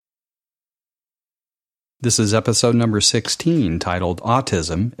This is episode number 16, titled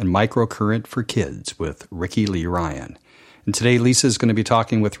Autism and Microcurrent for Kids with Ricky Lee Ryan. And today Lisa is going to be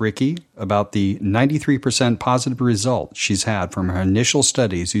talking with Ricky about the 93% positive results she's had from her initial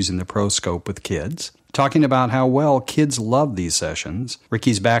studies using the ProScope with kids, talking about how well kids love these sessions,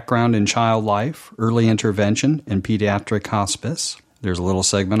 Ricky's background in child life, early intervention, and pediatric hospice. There's a little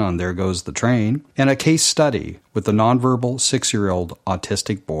segment on There Goes the Train, and a case study with a nonverbal 6-year-old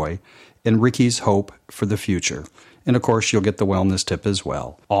autistic boy, and Ricky's hope for the future. And of course, you'll get the wellness tip as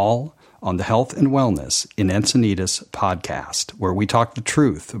well. All on the Health and Wellness in Encinitas podcast, where we talk the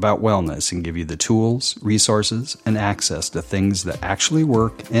truth about wellness and give you the tools, resources, and access to things that actually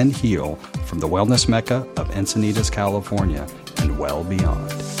work and heal from the wellness mecca of Encinitas, California, and well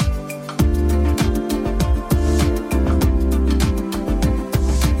beyond.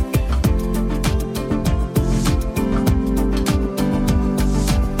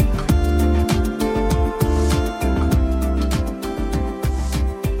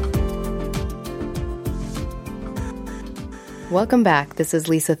 Welcome back. This is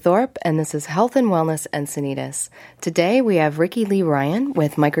Lisa Thorpe, and this is Health and Wellness Encinitas. Today we have Ricky Lee Ryan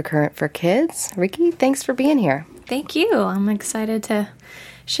with Microcurrent for Kids. Ricky, thanks for being here. Thank you. I'm excited to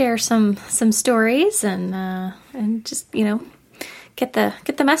share some stories and just get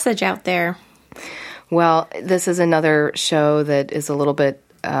the message out there. Well, this is another show that is a little bit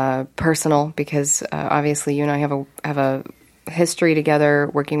personal because obviously you and I have a history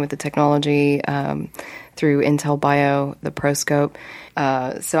together working with the technology through Intel Bio, the ProScope.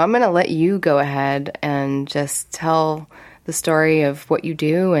 So I'm going to let you go ahead and just tell the story of what you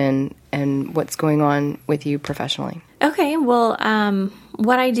do and what's going on with you professionally. Okay, well,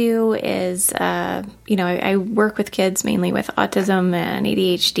 what I do is, I work with kids mainly with autism and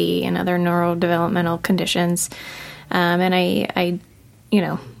ADHD and other neurodevelopmental conditions. And I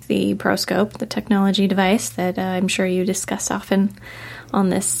the ProScope, the technology device that I'm sure you discuss often on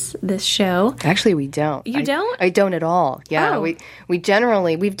this show. Actually, we don't. You don't? I don't at all. Yeah, Oh. we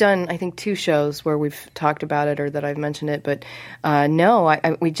generally, we've done, I think, 2 shows where we've talked about it or that I've mentioned it, but no,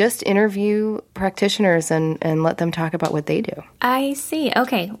 we just interview practitioners and let them talk about what they do. I see.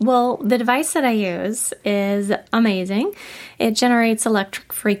 Okay. Well, the device that I use is amazing. It generates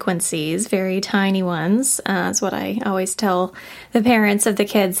electric frequencies, very tiny ones. That's what I always tell the parents of the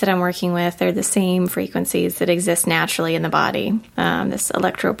kids that I'm working with. They're the same frequencies that exist naturally in the body. This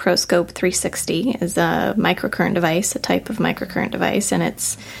ElectroProScope 360 is a microcurrent device, a type of microcurrent device, and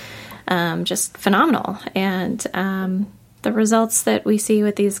it's just phenomenal. And the results that we see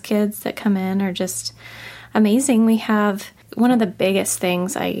with these kids that come in are just amazing. We have one of the biggest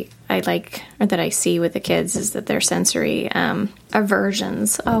things I like or that I see with the kids is that their sensory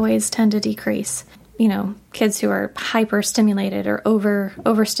aversions always tend to decrease. You know, kids who are hyper-stimulated or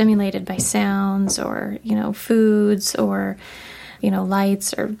overstimulated by sounds or, foods or,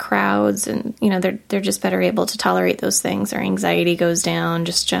 lights or crowds, and, they're just better able to tolerate those things. Their anxiety goes down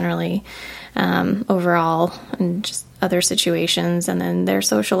just generally overall and just other situations. And then their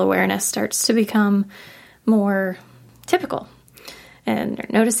social awareness starts to become more typical. And they're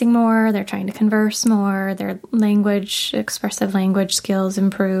noticing more, they're trying to converse more, their expressive language skills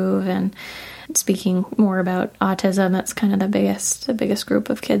improve, and speaking more about autism, that's kind of the biggest group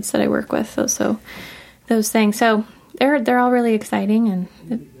of kids that I work with. So those things. So they're all really exciting, and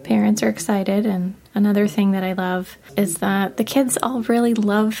the parents are excited. And another thing that I love is that the kids all really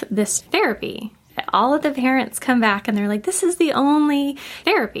love this therapy. All of the parents come back and they're like, this is the only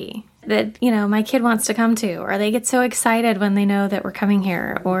therapy that, my kid wants to come to, or they get so excited when they know that we're coming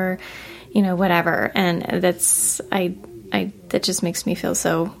here, or, whatever. And that just makes me feel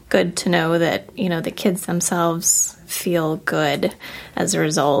so good to know that, the kids themselves feel good as a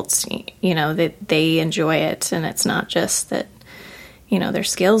result, that they enjoy it. And it's not just that, their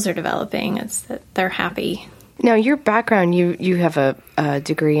skills are developing, it's that they're happy. Now, your background, you have a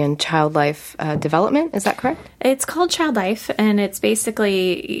degree in child life development, is that correct? It's called Child Life, and it's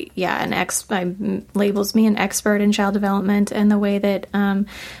basically, labels me an expert in child development and the way that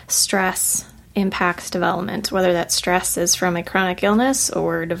stress impacts development, whether that stress is from a chronic illness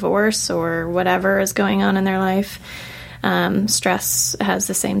or divorce or whatever is going on in their life. Stress has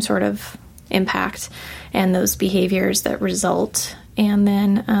the same sort of impact, and those behaviors that result. And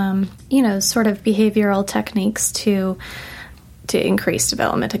then, sort of behavioral techniques to increase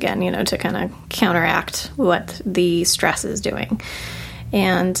development again, to kind of counteract what the stress is doing.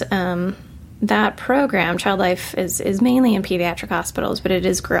 And that program, Child Life, is mainly in pediatric hospitals, but it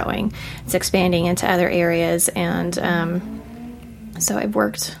is growing. It's expanding into other areas. And so I've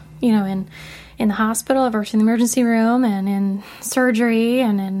worked, in in the hospital. I've worked in the emergency room and in surgery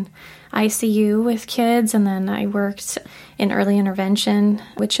and in ICU with kids. And then I worked in early intervention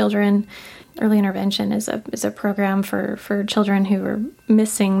with children. Early intervention is a program for children who are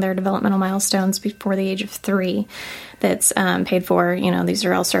missing their developmental milestones before the age of 3 that's paid for. These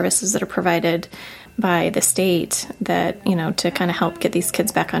are all services that are provided by the state that, to kind of help get these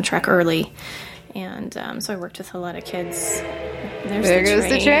kids back on track early. And so I worked with a lot of kids. There goes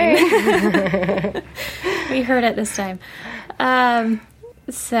the train. We heard it this time.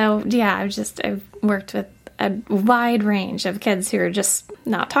 So, yeah, I've worked with a wide range of kids who are just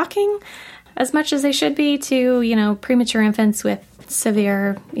not talking as much as they should be to, premature infants with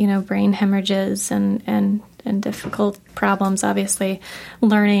severe, brain hemorrhages and difficult problems, obviously,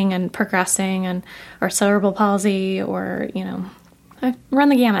 learning and progressing or cerebral palsy or, I run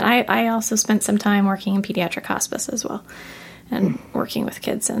the gamut. I also spent some time working in pediatric hospice as well and working with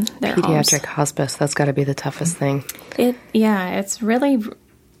kids in their homes. Pediatric hospice, that's got to be the toughest thing. It's really,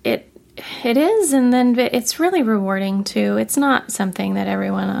 it is, and then it's really rewarding too. It's not something that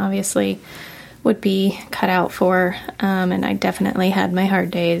everyone obviously would be cut out for, and I definitely had my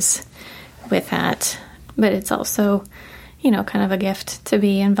hard days with that. But it's also, kind of a gift to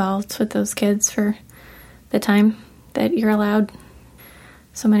be involved with those kids for the time that you're allowed.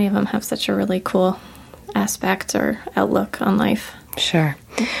 So many of them have such a really cool aspect or outlook on life. Sure.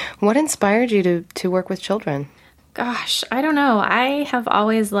 What inspired you to work with children? Gosh, I don't know. I have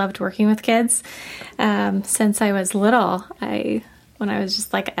always loved working with kids since I was little. When I was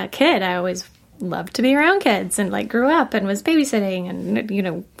just like a kid, I always loved to be around kids and grew up and was babysitting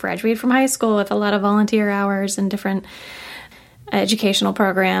and, graduated from high school with a lot of volunteer hours and different educational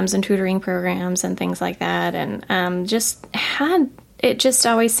programs and tutoring programs and things like that. And it just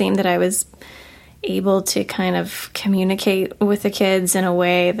always seemed that I was able to kind of communicate with the kids in a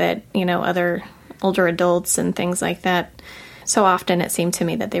way that, other older adults and things like that. So often it seemed to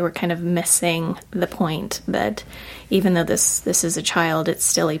me that they were kind of missing the point that even though this is a child, it's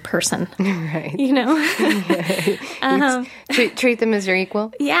still a person. Right. Treat them as your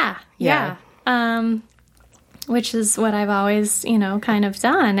equal? Yeah. Which is what I've always, kind of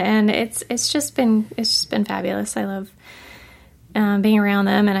done. And it's just been fabulous. I love being around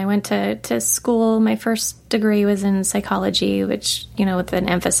them. And I went to school. My first degree was in psychology, which, with an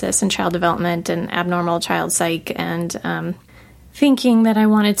emphasis in child development and abnormal child psych, and thinking that I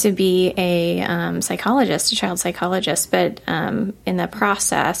wanted to be a child psychologist. But in the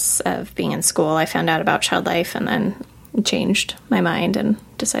process of being in school, I found out about child life and then changed my mind and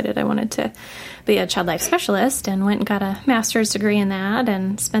decided I wanted to be a child life specialist, and went and got a master's degree in that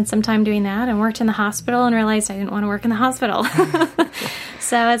and spent some time doing that and worked in the hospital and realized I didn't want to work in the hospital.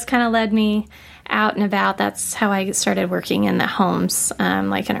 So it's kind of led me out and about. That's how I started working in the homes,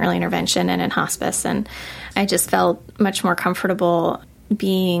 like in early intervention and in hospice. And I just felt much more comfortable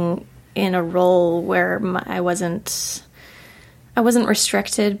being in a role where I wasn't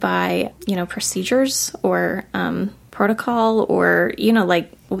restricted by, procedures or protocol or,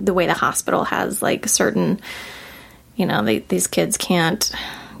 like the way the hospital has certain, these kids can't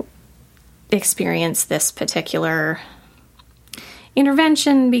experience this particular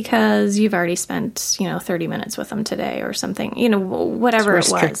intervention because you've already spent, 30 minutes with them today or something, whatever it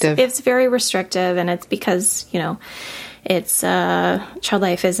was. It's very restrictive, and it's because, it's child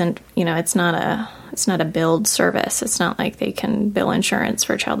life isn't, it's not a billed service. It's not like they can bill insurance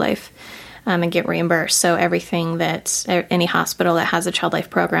for child life and get reimbursed. So everything that any hospital that has a child life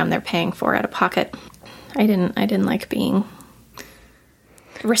program, they're paying for out of pocket. I didn't like being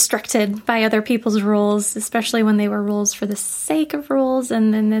restricted by other people's rules, especially when they were rules for the sake of rules,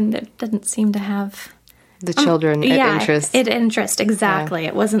 and then it didn't seem to have the children interest. Exactly. Yeah.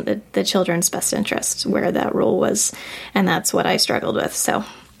 It wasn't the children's best interest where that rule was, and that's what I struggled with. So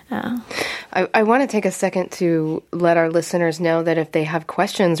I want to take a second to let our listeners know that if they have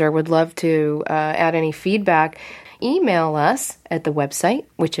questions or would love to add any feedback, email us at the website,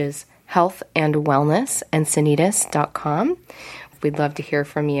 which is healthandwellnessencinitas.com. We'd love to hear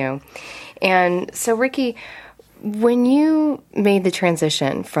from you. And so, Ricky, when you made the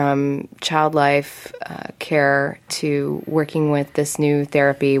transition from child life care to working with this new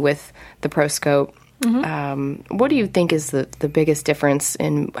therapy with the ProScope, what do you think is the biggest difference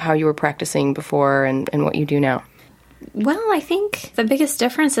in how you were practicing before and what you do now? Well, I think the biggest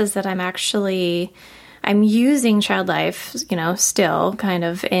difference is that I'm using child life, still kind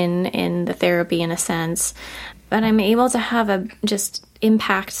of in the therapy in a sense, but I'm able to have just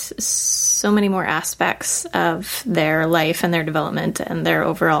impact so many more aspects of their life and their development and their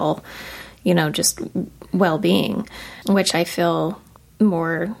overall, just well-being, which I feel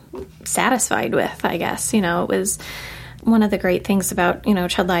more satisfied with, I guess. It was one of the great things about,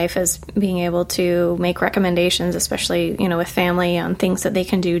 Child Life is being able to make recommendations, especially, with family, on things that they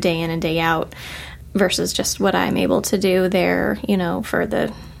can do day in and day out versus just what I'm able to do there, for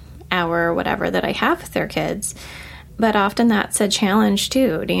the hour or whatever that I have with their kids. But often that's a challenge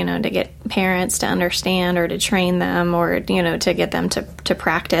too, to get parents to understand or to train them or, to get them to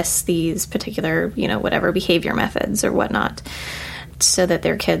practice these particular, whatever behavior methods or whatnot, so that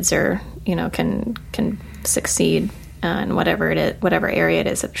their kids are, can succeed in whatever area it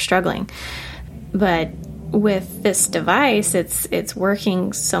is that they're struggling. But with this device, it's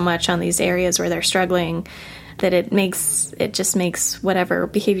working so much on these areas where they're struggling that it just makes whatever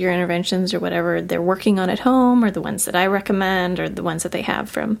behavior interventions or whatever they're working on at home, or the ones that I recommend, or the ones that they have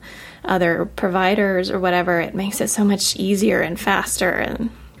from other providers or whatever, it makes it so much easier and faster,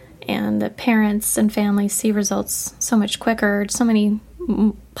 and the parents and families see results so much quicker, so many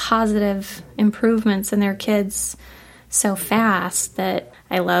positive improvements in their kids so fast that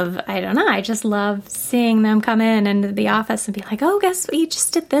I just love seeing them come into the office and be like, oh, guess we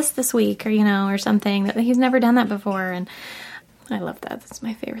just did this week, or, or something that he's never done that before. And I love that. That's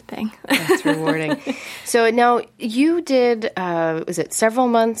my favorite thing. That's rewarding. So now you did, was it several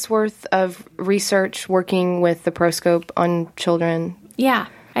months worth of research working with the ProScope on children? Yeah,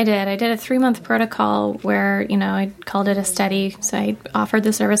 I did. I did a 3-month protocol where, I called it a study. So I offered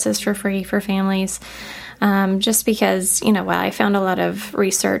the services for free for families. Just because, while I found a lot of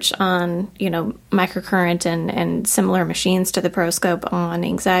research on, microcurrent and similar machines to the ProScope on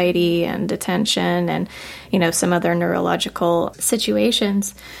anxiety and attention and, some other neurological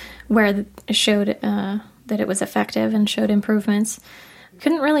situations where it showed that it was effective and showed improvements,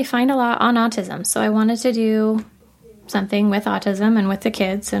 couldn't really find a lot on autism. So I wanted to do something with autism and with the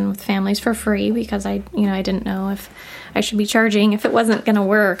kids and with families for free because I didn't know if I should be charging if it wasn't going to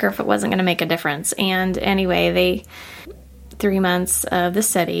work or if it wasn't going to make a difference. And anyway, 3 months of the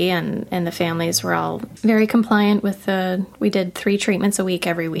study and the families were all very compliant with we did 3 treatments a week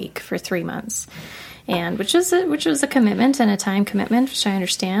every week for 3 months. And which was a commitment and a time commitment, which I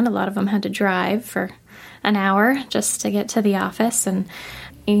understand. A lot of them had to drive for an hour just to get to the office. And,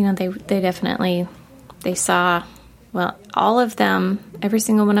 they definitely, they saw, well, all of them, every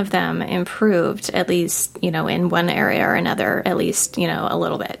single one of them improved at least, in one area or another, at least, a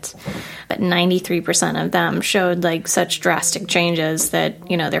little bit. But 93% of them showed like such drastic changes that,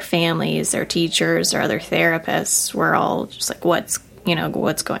 their families, their teachers, or other therapists were all just like, what's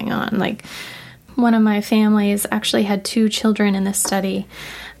going on? Like one of my families actually had 2 children in this study,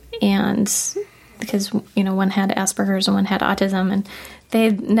 and because, one had Asperger's and one had autism, and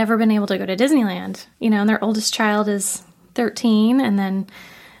they've never been able to go to Disneyland, and their oldest child is 13, and then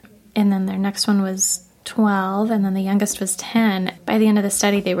their next one was 12, and then the youngest was 10. By the end of the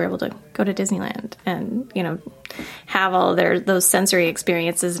study, they were able to go to Disneyland and, have all those sensory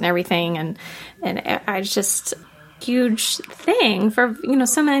experiences and everything. And I just huge thing for,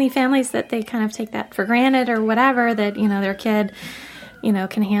 so many families that they kind of take that for granted or whatever, that, their kid,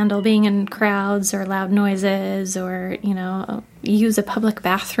 can handle being in crowds or loud noises or, use a public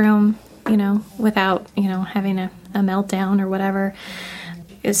bathroom, without, having a meltdown or whatever.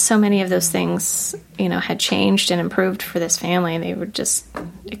 Is so many of those things, had changed and improved for this family. They were just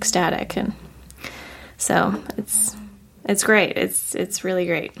ecstatic. And so it's great. It's really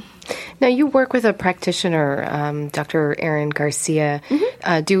great. Now you work with a practitioner, Dr. Erin Garcia.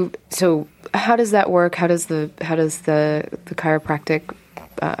 Mm-hmm. So how does that work? How does the chiropractic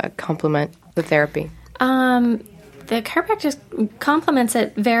complement the therapy? The chiropractic complements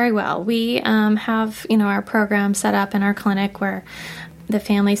it very well. We have, our program set up in our clinic where the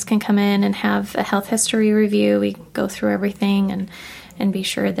families can come in and have a health history review. We go through everything and be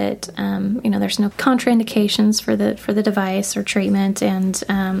sure that there's no contraindications for the device or treatment,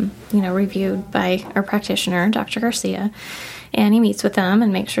 and reviewed by our practitioner, Dr. Garcia. And he meets with them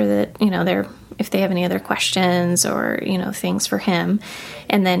and makes sure that if they have any other questions or things for him.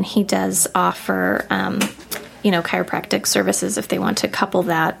 And then he does offer chiropractic services if they want to couple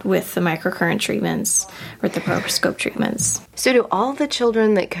that with the microcurrent treatments or the ProScope treatments. So do all the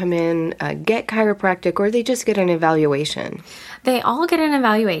children that come in get chiropractic, or they just get an evaluation? They all get an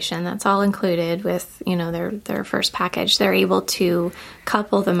evaluation. That's all included with, their first package. They're able to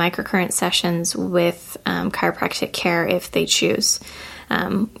couple the microcurrent sessions with chiropractic care if they choose,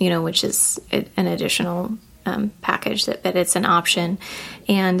 which is an additional package, that it's an option.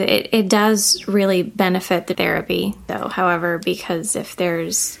 And it does really benefit the therapy, though. However, because if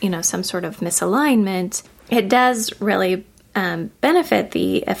there's, some sort of misalignment, it does really benefit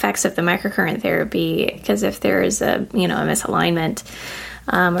the effects of the microcurrent therapy, because if there is a misalignment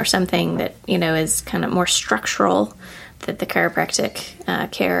or something that is kind of more structural, that the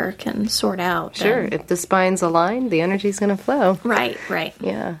chiropractic care can sort out. Sure, if the spine's aligned, the energy's going to flow. Right.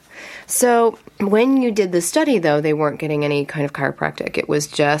 Yeah. So when you did the study, though, they weren't getting any kind of chiropractic. It was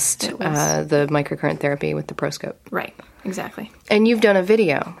just the microcurrent therapy with the ProScope. Right. Exactly. And you've done a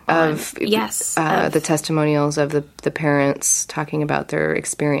video of the testimonials of the parents talking about their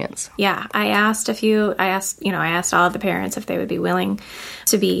experience. Yeah, I asked all of the parents if they would be willing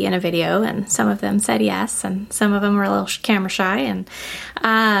to be in a video, and some of them said yes, and some of them were a little camera shy, and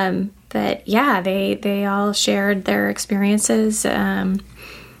but yeah, they all shared their experiences, and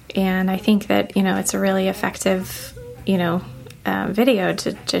I think that it's a really effective video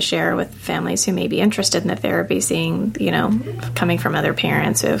to share with families who may be interested in the therapy, seeing, coming from other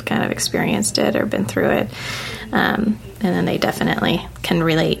parents who have kind of experienced it or been through it. And then they definitely can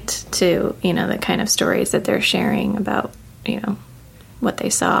relate to, the kind of stories that they're sharing about, what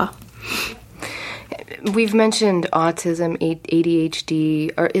they saw. We've mentioned autism,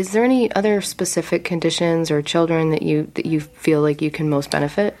 ADHD. Is there any other specific conditions or children that you feel like you can most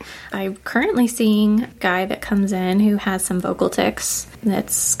benefit? I'm currently seeing a guy that comes in who has some vocal tics.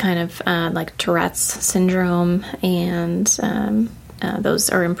 That's kind of like Tourette's syndrome, and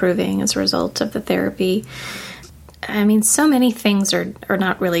those are improving as a result of the therapy. I mean, so many things are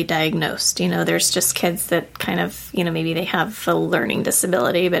not really diagnosed. There's just kids that kind of, maybe they have a learning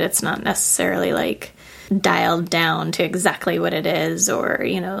disability, but it's not necessarily like dialed down to exactly what it is. Or,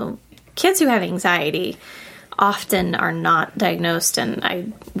 kids who have anxiety often are not diagnosed, and I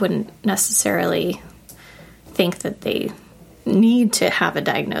wouldn't necessarily think that they need to have a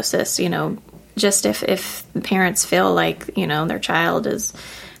diagnosis. Just if the parents feel like, their child is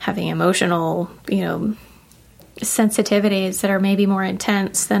having emotional, sensitivities that are maybe more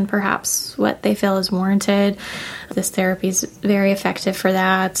intense than perhaps what they feel is warranted. This therapy is very effective for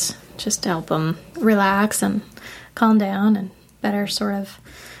that, just to help them relax and calm down and better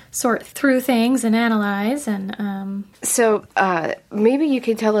sort through things and analyze. And so maybe you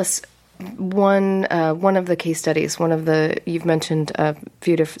could tell us one of the case studies. You've mentioned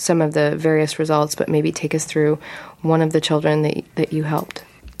some of the various results, but maybe take us through one of the children that you helped.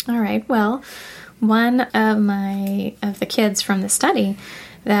 All right. Well, one of the kids from the study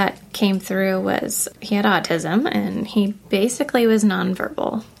that came through he had autism, and he basically was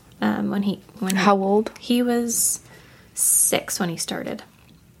nonverbal. How old? He was 6 when he started.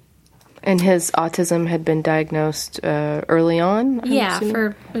 And his autism had been diagnosed early on?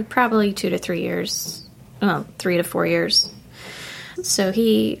 For probably 2 to 3 years. Well, 3 to 4 years. So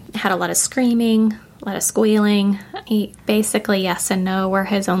he had a lot of screaming, a lot of squealing. He basically, yes and no were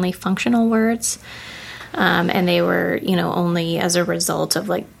his only functional words. And they were, only as a result of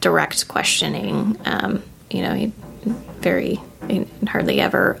direct questioning. He hardly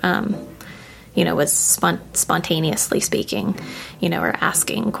ever, was spontaneously speaking, or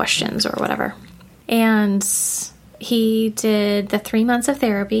asking questions or whatever. And he did the 3 months of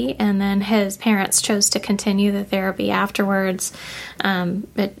therapy, and then his parents chose to continue the therapy afterwards.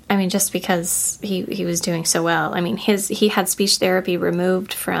 But just because he was doing so well. He had speech therapy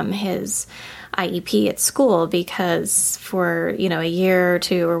removed from his IEP at school because for, a year or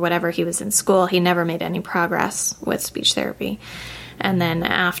two or whatever he was in school, he never made any progress with speech therapy. And then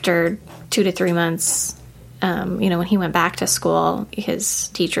after 2 to 3 months, when he went back to school, his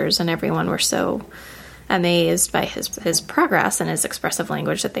teachers and everyone were so amazed by his progress and his expressive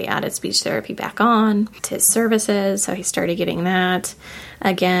language that they added speech therapy back on to his services. So he started getting that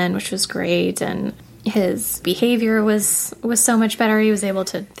again, which was great. And his behavior was so much better. He was able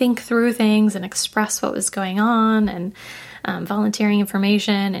to think through things and express what was going on, and volunteering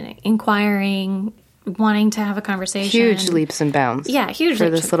information and inquiring, wanting to have a conversation. Huge leaps and bounds. Yeah, huge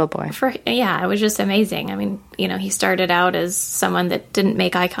for this little boy. It was just amazing. He started out as someone that didn't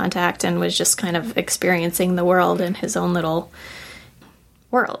make eye contact and was just kind of experiencing the world in his own little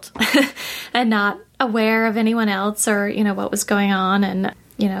world and not aware of anyone else or, what was going on, and,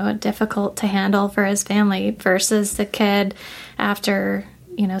 difficult to handle for his family, versus the kid after,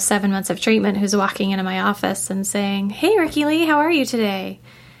 7 months of treatment who's walking into my office and saying, "Hey, Ricky Lee, how are you today?"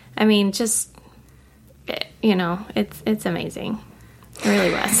 It's amazing. It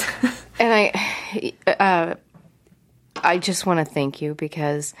really was. And I just want to thank you,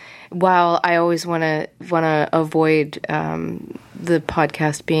 because while I always want to avoid the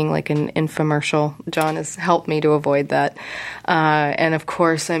podcast being like an infomercial, John has helped me to avoid that. And of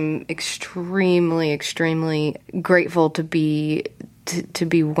course, I'm extremely, extremely grateful to to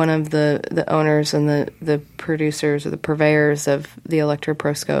be one of the owners and the producers or the purveyors of the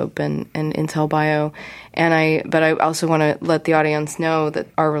electroproscope and Intel Bio. But I also want to let the audience know that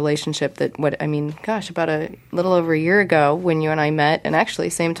our relationship, about a little over a year ago when you and I met, and actually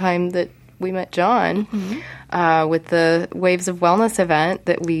same time that we met John, with the Waves of Wellness event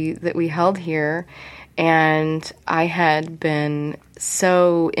that we held here. And I had been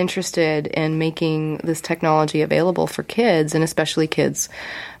so interested in making this technology available for kids, and especially kids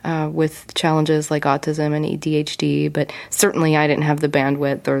with challenges like autism and ADHD. But certainly I didn't have the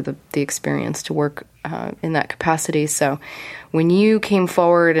bandwidth or the experience to work in that capacity. So when you came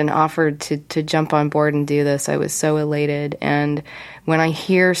forward and offered to jump on board and do this, I was so elated. And when I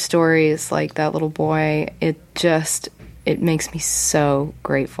hear stories like that little boy, it makes me so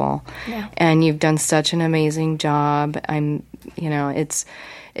grateful. Yeah. And you've done such an amazing job.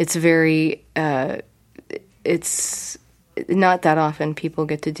 It's very, it's not that often people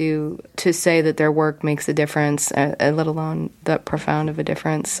get to say that their work makes a difference, let alone that profound of a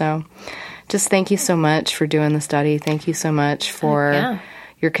difference. So just thank you so much for doing the study. Thank you so much for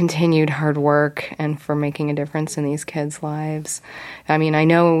your continued hard work and for making a difference in these kids' lives. I mean, I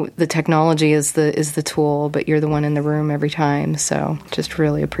know the technology is the tool, but you're the one in the room every time, so just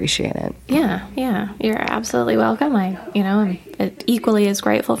really appreciate it. Yeah, you're absolutely welcome. I'm equally as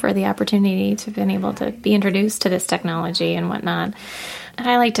grateful for the opportunity to have been able to be introduced to this technology and whatnot. And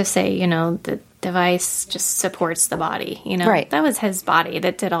I like to say, the device just supports the body. Right. That was his body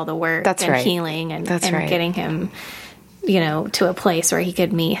that did all the work healing and getting him to a place where he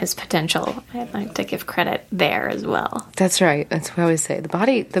could meet his potential. I'd like to give credit there as well. That's right. That's what I always say.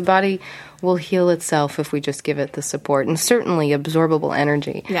 The body will heal itself if we just give it the support. And certainly absorbable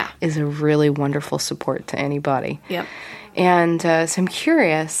energy is a really wonderful support to any body. Yep. And so I'm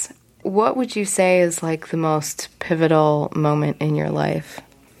curious, what would you say is like the most pivotal moment in your life?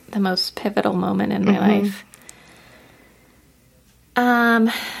 The most pivotal moment in my life?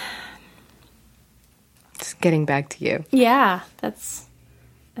 Just getting back to you. Yeah, that's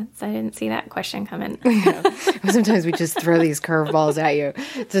I didn't see that question coming. Sometimes we just throw these curveballs at you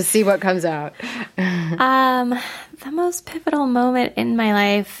to see what comes out. The most pivotal moment in my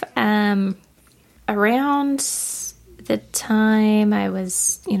life, around the time I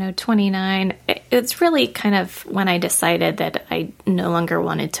was, 29, it's really kind of when I decided that I no longer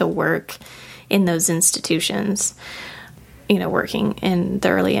wanted to work in those institutions. Working in the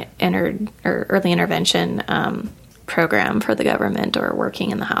early intervention program for the government, or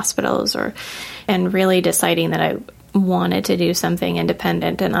working in the hospitals, and really deciding that I wanted to do something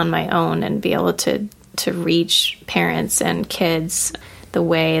independent and on my own, and be able to reach parents and kids the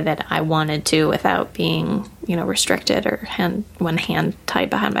way that I wanted to, without being restricted or one hand tied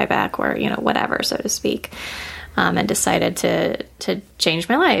behind my back, or whatever, so to speak. And decided to change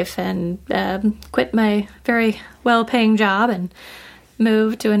my life and quit my very well-paying job and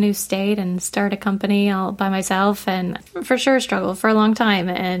move to a new state and start a company all by myself, and for sure struggled for a long time.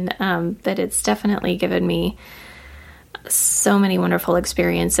 But it's definitely given me so many wonderful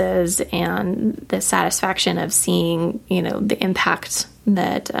experiences, and the satisfaction of seeing, the impact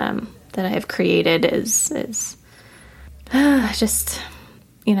that I have created is just...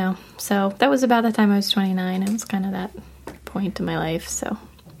 so that was about the time I was 29. It was kind of that point in my life. So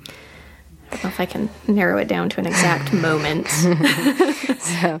I don't know if I can narrow it down to an exact moment.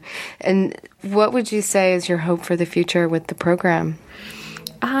 And what would you say is your hope for the future with the program?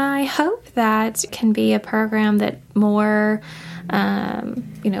 I hope that it can be a program that more,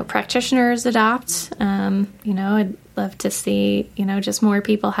 practitioners adopt. I'd love to see, just more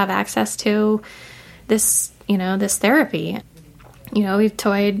people have access to this, this therapy. We've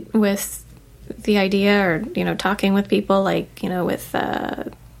toyed with the idea, or, talking with people with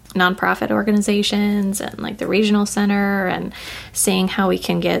nonprofit organizations and like the regional center, and seeing how we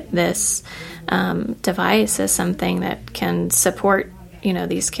can get this device as something that can support,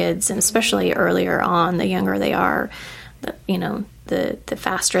 these kids, and especially earlier on, the younger they are, the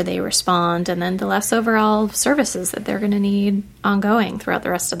faster they respond, and then the less overall services that they're going to need ongoing throughout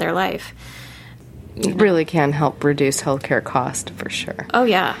the rest of their life. It really can help reduce healthcare cost, for sure. Oh,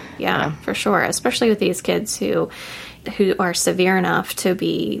 yeah, for sure. Especially with these kids who are severe enough to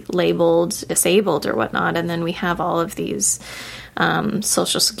be labeled disabled or whatnot. And then we have all of these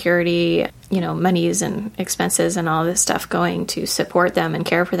Social Security, monies and expenses and all this stuff going to support them and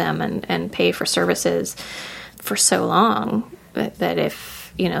care for them and pay for services for so long that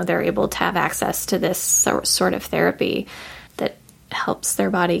if, they're able to have access to this sort of therapy that helps their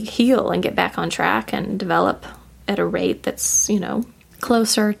body heal and get back on track and develop at a rate that's,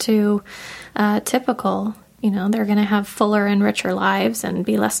 closer to typical, they're going to have fuller and richer lives and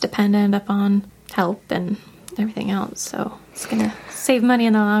be less dependent upon help and everything else. So it's going to save money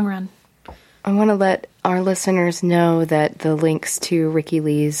in the long run. I want to let our listeners know that the links to Ricky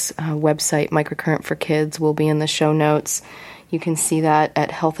Lee's website, Microcurrent for Kids, will be in the show notes. You can see that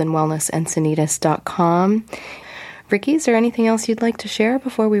at healthandwellnessencinitas.com. Ricky, is there anything else you'd like to share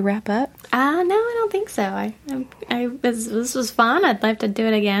before we wrap up? No, I don't think so. This was fun. I'd love to do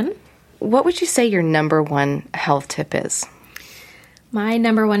it again. What would you say your number one health tip is? My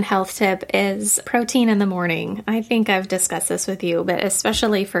number one health tip is protein in the morning. I think I've discussed this with you, but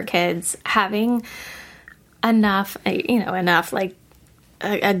especially for kids, having enough, like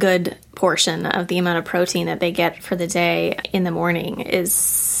a good portion of the amount of protein that they get for the day in the morning is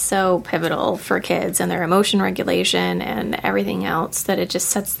so pivotal for kids and their emotion regulation and everything else, that it just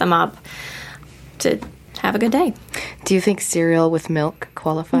sets them up to have a good day. Do you think cereal with milk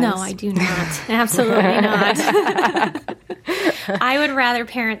qualifies? No, I do not. Absolutely not. I would rather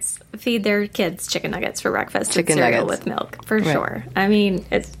parents feed their kids chicken nuggets for breakfast than cereal with milk, for sure. I mean,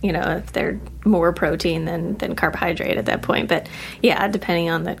 it's, if they're more protein than carbohydrate at that point. But yeah, depending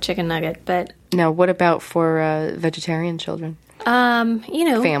on the chicken nugget. But now, what about for vegetarian children?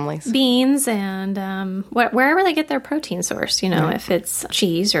 Families, beans, and wherever they get their protein source. If it's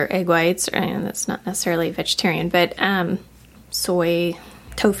cheese or egg whites, and that's not necessarily vegetarian, but soy,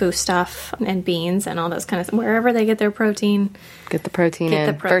 tofu stuff, and beans, and all those kind of things. Wherever they get their protein, get the protein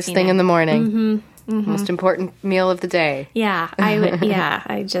in first thing in the morning. Mm-hmm, mm-hmm. Most important meal of the day. Yeah, I would. Yeah,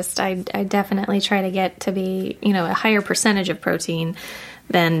 I definitely try to get to be a higher percentage of protein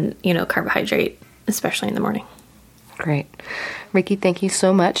than carbohydrate, especially in the morning. Great. Ricky, thank you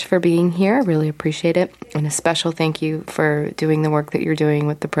so much for being here. I really appreciate it. And a special thank you for doing the work that you're doing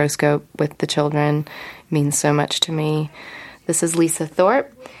with the ProScope with the children. It means so much to me. This is Lisa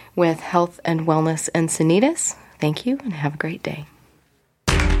Thorpe with Health and Wellness Encinitas. Thank you and have a great day.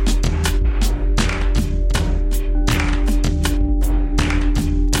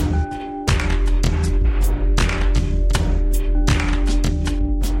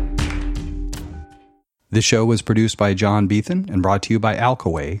 This show was produced by John Beathan and brought to you by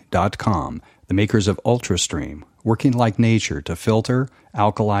Alkaway.com, the makers of UltraStream, working like nature to filter,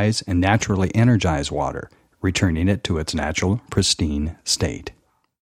 alkalize, and naturally energize water, returning it to its natural, pristine state.